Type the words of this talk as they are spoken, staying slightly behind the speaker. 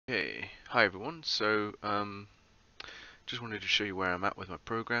Okay, hi everyone. Just wanted to show you where I'm at with my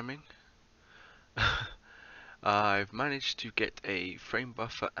programming. I've managed to get a frame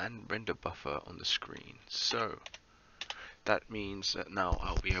buffer and render buffer on the screen. So that means that now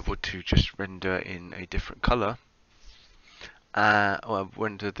I'll be able to just render in a different color, or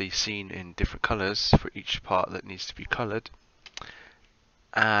render the scene in different colors for each part that needs to be colored,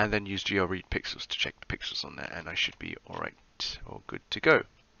 and then use GLRead pixels to check the pixels on there, and I should be alright or good to go,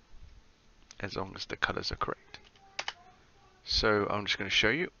 as long as the colors are correct. So I'm just going to show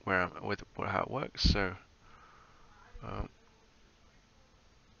you where I'm with how it works. Um,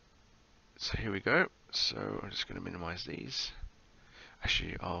 so here we go. So I'm just going to minimize these.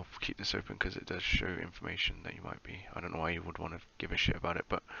 Actually, I'll keep this open because it does show information that you might be. I don't know why you would want to give a shit about it,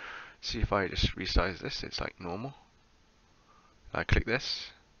 but see if I just resize this, it's like normal. I click this,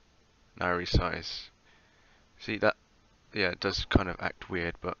 now I resize. See that? Yeah, it does kind of act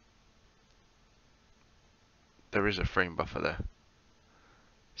weird, but there is a frame buffer there.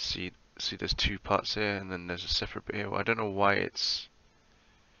 See, there's two parts here, and then there's a separate bit here. Well, I don't know why it's.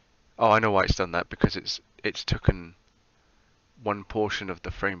 Oh, I know why it's done that, because it's taken one portion of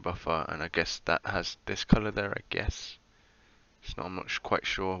the frame buffer, and I guess that has this color there, I guess. I'm not quite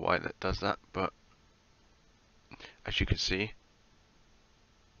sure why that does that, but as you can see,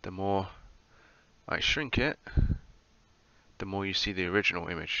 the more I shrink it, the more you see the original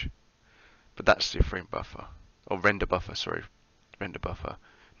image. But that's the frame buffer, or render buffer, sorry. Render buffer.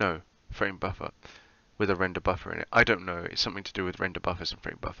 No, frame buffer with a render buffer in it. I don't know, it's something to do with render buffers and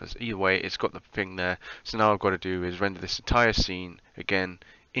frame buffers. Either way, it's got the thing there. So now I've got to do is render this entire scene again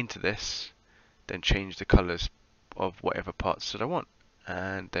into this, then change the colors of whatever parts that I want,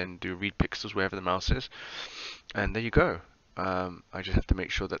 and then do read pixels wherever the mouse is, and there you go. I just have to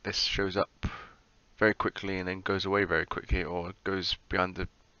make sure that this shows up very quickly and then goes away very quickly, or goes behind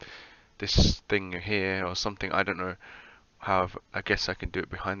this thing here or something. I don't know how. I guess I can do it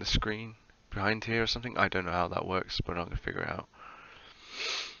behind the screen, behind here or something. I don't know how that works, but I'm gonna figure it out.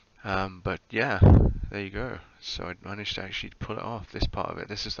 But yeah, there you go. So I managed to actually pull it off, this part of it.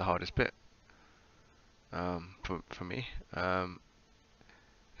 This is the hardest bit for me.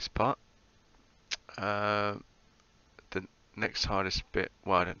 This part. The next hardest bit,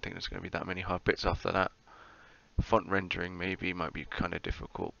 well, I don't think there's going to be that many hard bits after that. Font rendering maybe might be kind of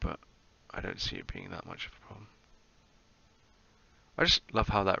difficult, but I don't see it being that much of a problem. I just love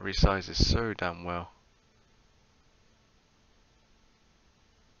how that resizes so damn well.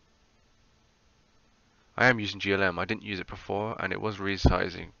 I am using GLM, I didn't use it before, and it was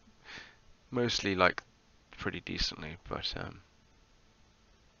resizing mostly like pretty decently, but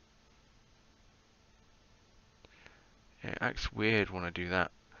it acts weird when I do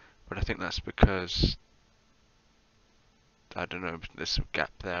that, but I think that's because, I don't know, there's some gap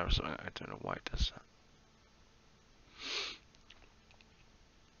there or something. I don't know why it does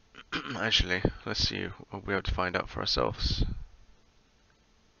that. Actually, let's see, we'll be able to find out for ourselves.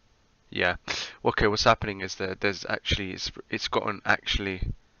 Yeah. Okay, what's happening is that there's actually, it's gotten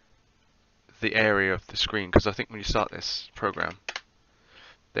actually the area of the screen, because I think when you start this program,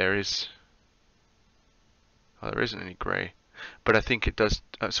 there is, oh, there isn't any grey, but I think it does,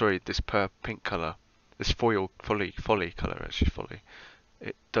 sorry, this pink color, this folly color, actually folly,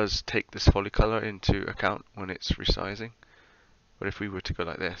 it does take this folly color into account when it's resizing. But if we were to go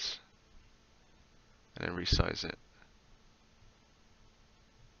like this, and then resize it,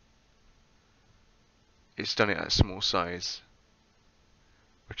 it's done it at a small size,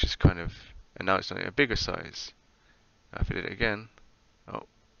 which is kind of, and now it's done it at a bigger size. Now if I did it again, oh,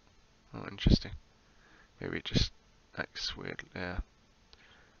 interesting. Maybe it just acts weird, yeah.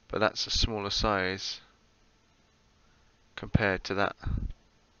 But that's a smaller size compared to that,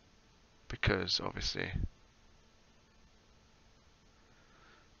 because obviously,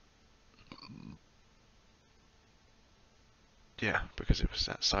 yeah, because it was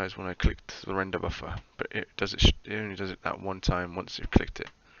that size when I clicked the render buffer. But it only does it that one time once you've clicked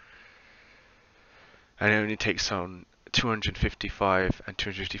it, and it only takes on 255 and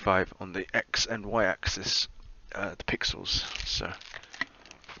 255 on the X and Y axis, the pixels. So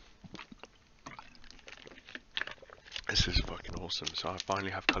this is fucking awesome. So I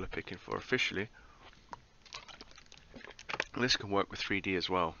finally have color picking for officially. And this can work with 3D as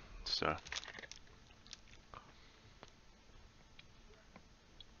well. So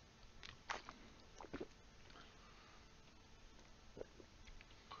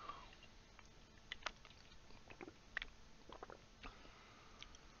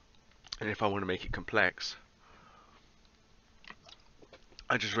and if I want to make it complex,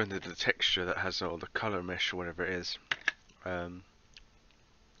 I just render the texture that has all the color mesh or whatever it is,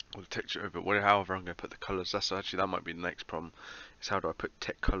 or the texture over, whatever, however I'm going to put the colors. That's actually, that might be the next problem. Is how do I put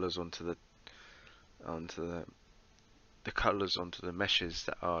tech colors onto the colors onto the meshes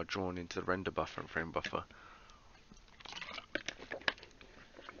that are drawn into the render buffer and frame buffer.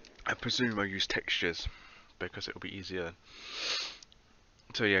 I presume I use textures because it'll be easier.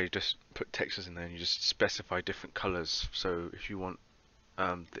 So yeah, you just put textures in there and you just specify different colors. So if you want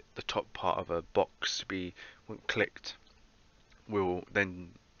the top part of a box to be, when clicked, will then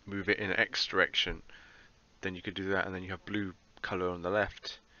move it in X direction, then you could do that, and then you have blue color on the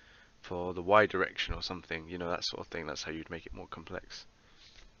left for the Y direction or something, you know, that sort of thing. That's how you'd make it more complex.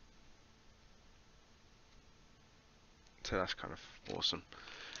 So that's kind of awesome.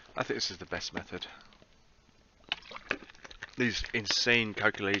 I think this is the best method. These insane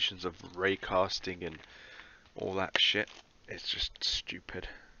calculations of ray casting and all that shit, it's just stupid.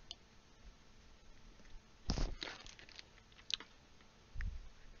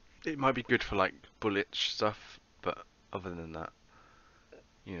 It might be good for like bullet stuff, but other than that,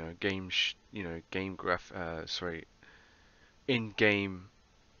 you know, in-game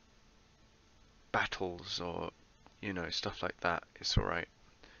battles or, you know, stuff like that, it's alright.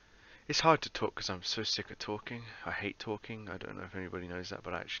 It's hard to talk because I'm so sick of talking. I hate talking. I don't know if anybody knows that,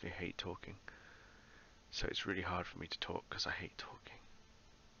 but I actually hate talking. So it's really hard for me to talk because I hate talking.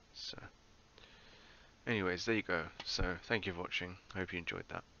 So, anyways, there you go. So, thank you for watching. I hope you enjoyed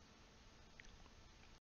that.